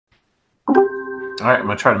All right, I'm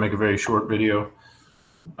gonna try to make a very short video.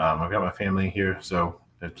 I've got my family here, so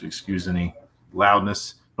I have to excuse any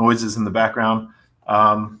loudness, noises in the background.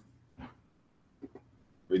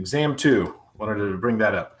 Exam 2, wanted to bring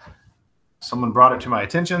that up. Someone brought it to my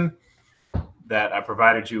attention that I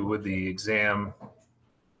provided you with the Exam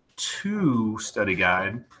 2 study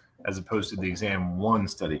guide as opposed to the Exam 1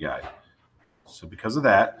 study guide. So because of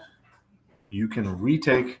that, you can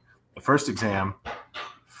retake the first exam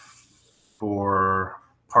for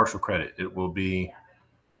partial credit. It will be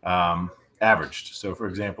averaged. So for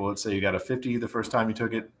example, let's say you got a 50 the first time you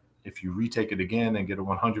took it. If you retake it again and get a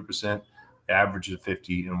 100%, the average of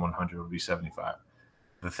 50 and 100 will be 75.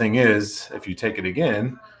 The thing is, if you take it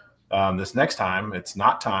again, this next time, it's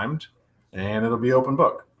not timed and it'll be open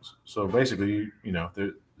book. So basically, you know,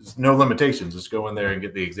 there's no limitations. Just go in there and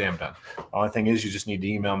get the exam done. The only thing is you just need to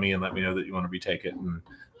email me and let me know that you want to retake it, and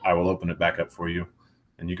I will open it back up for you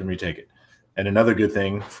and you can retake it. And another good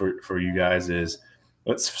thing for you guys is,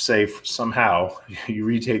 let's say somehow you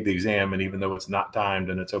retake the exam, and even though it's not timed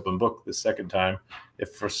and it's open book the second time,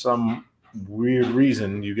 if for some weird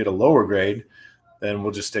reason you get a lower grade, then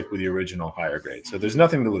we'll just stick with the original higher grade. So there's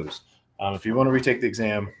nothing to lose. If you want to retake the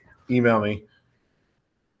exam, email me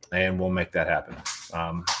and we'll make that happen.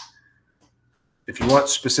 If you want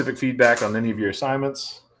specific feedback on any of your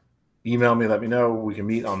assignments, email me, let me know. We can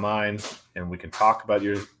meet online and we can talk about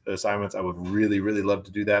your assignments. I would really, really love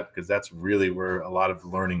to do that, because that's really where a lot of the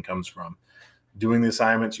learning comes from. Doing the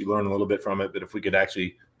assignments, you learn a little bit from it, but if we could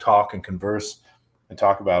actually talk and converse and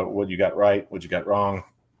talk about what you got right, what you got wrong,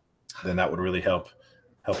 then that would really help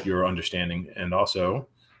your understanding. And also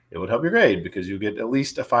it would help your grade, because you'll get at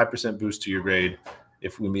least a 5% boost to your grade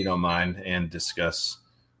if we meet online and discuss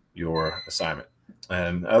your assignment.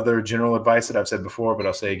 And other general advice that I've said before, but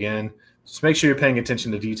I'll say again, just make sure you're paying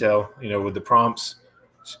attention to detail. You know, with the prompts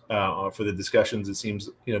for the discussions, it seems,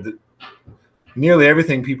 you know, nearly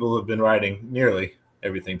everything people have been writing,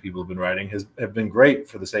 have been great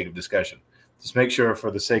for the sake of discussion. Just make sure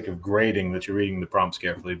for the sake of grading that you're reading the prompts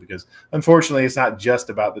carefully, because unfortunately it's not just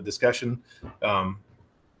about the discussion.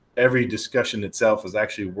 Every discussion itself is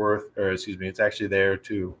actually it's actually there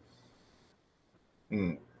to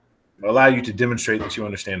allow you to demonstrate that you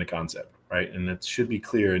understand the concept, right? And it should be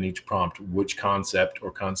clear in each prompt which concept or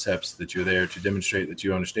concepts that you're there to demonstrate that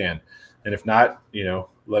you understand. And if not, you know,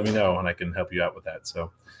 let me know and I can help you out with that.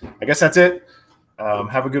 So I guess that's it.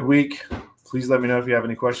 Have a good week. Please let me know if you have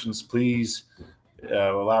any questions. Please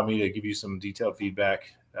allow me to give you some detailed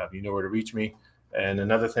feedback. You know where to reach me. And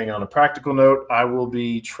another thing, on a practical note, I will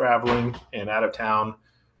be traveling and out of town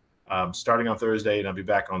starting on Thursday, and I'll be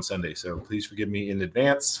back on Sunday. So please forgive me in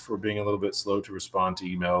advance for being a little bit slow to respond to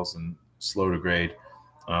emails and slow to grade.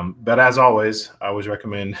 But as always, I always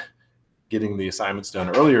recommend getting the assignments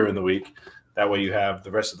done earlier in the week. That way you have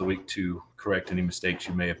the rest of the week to correct any mistakes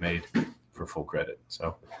you may have made for full credit.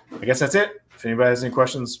 So I guess that's it. If anybody has any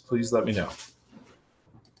questions, please let me know.